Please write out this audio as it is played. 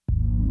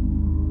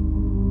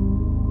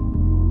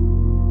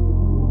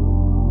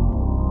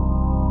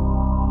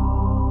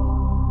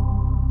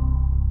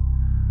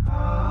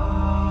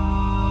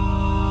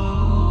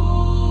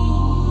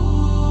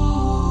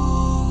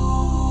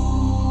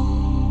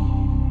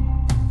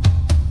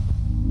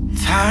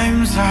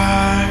Times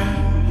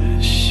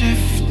are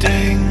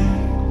shifting,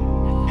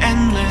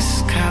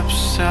 endless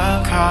cups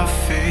of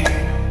coffee,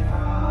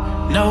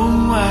 no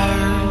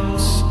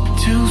words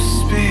to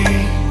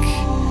speak,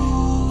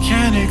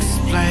 can't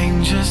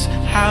explain just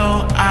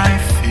how I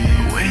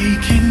feel.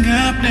 Waking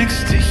up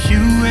next to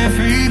you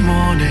every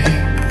morning,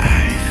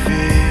 I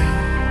feel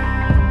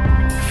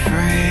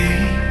free.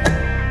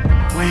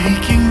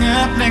 Waking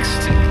up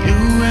next to you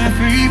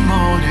every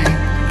morning,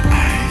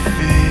 I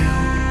feel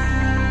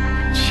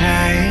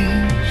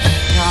change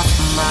off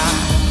my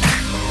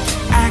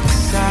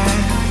access.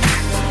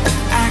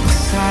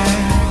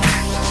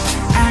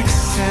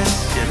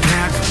 You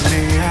knock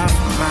me off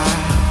my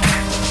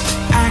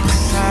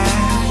access.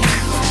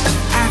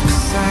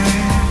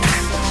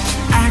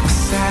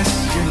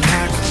 You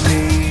knock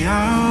me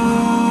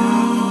out.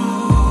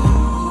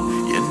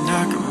 You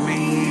knock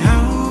me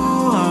out.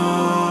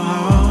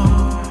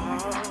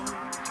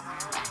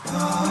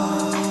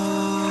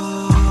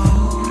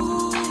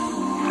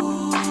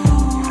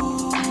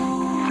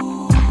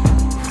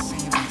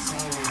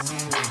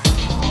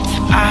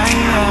 I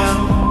am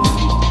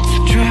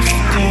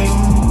drifting,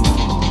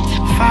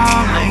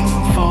 falling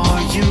for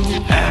you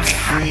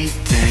every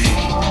day.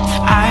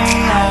 I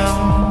am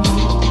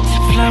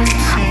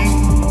floating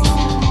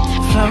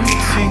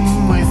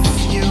with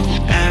you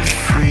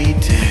every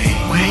day.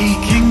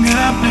 Waking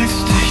up next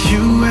to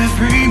you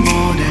every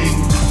morning,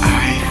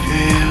 I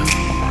feel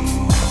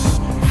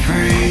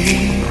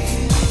free.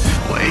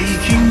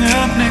 Waking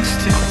up next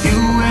to you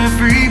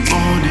every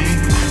morning,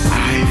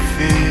 I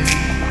feel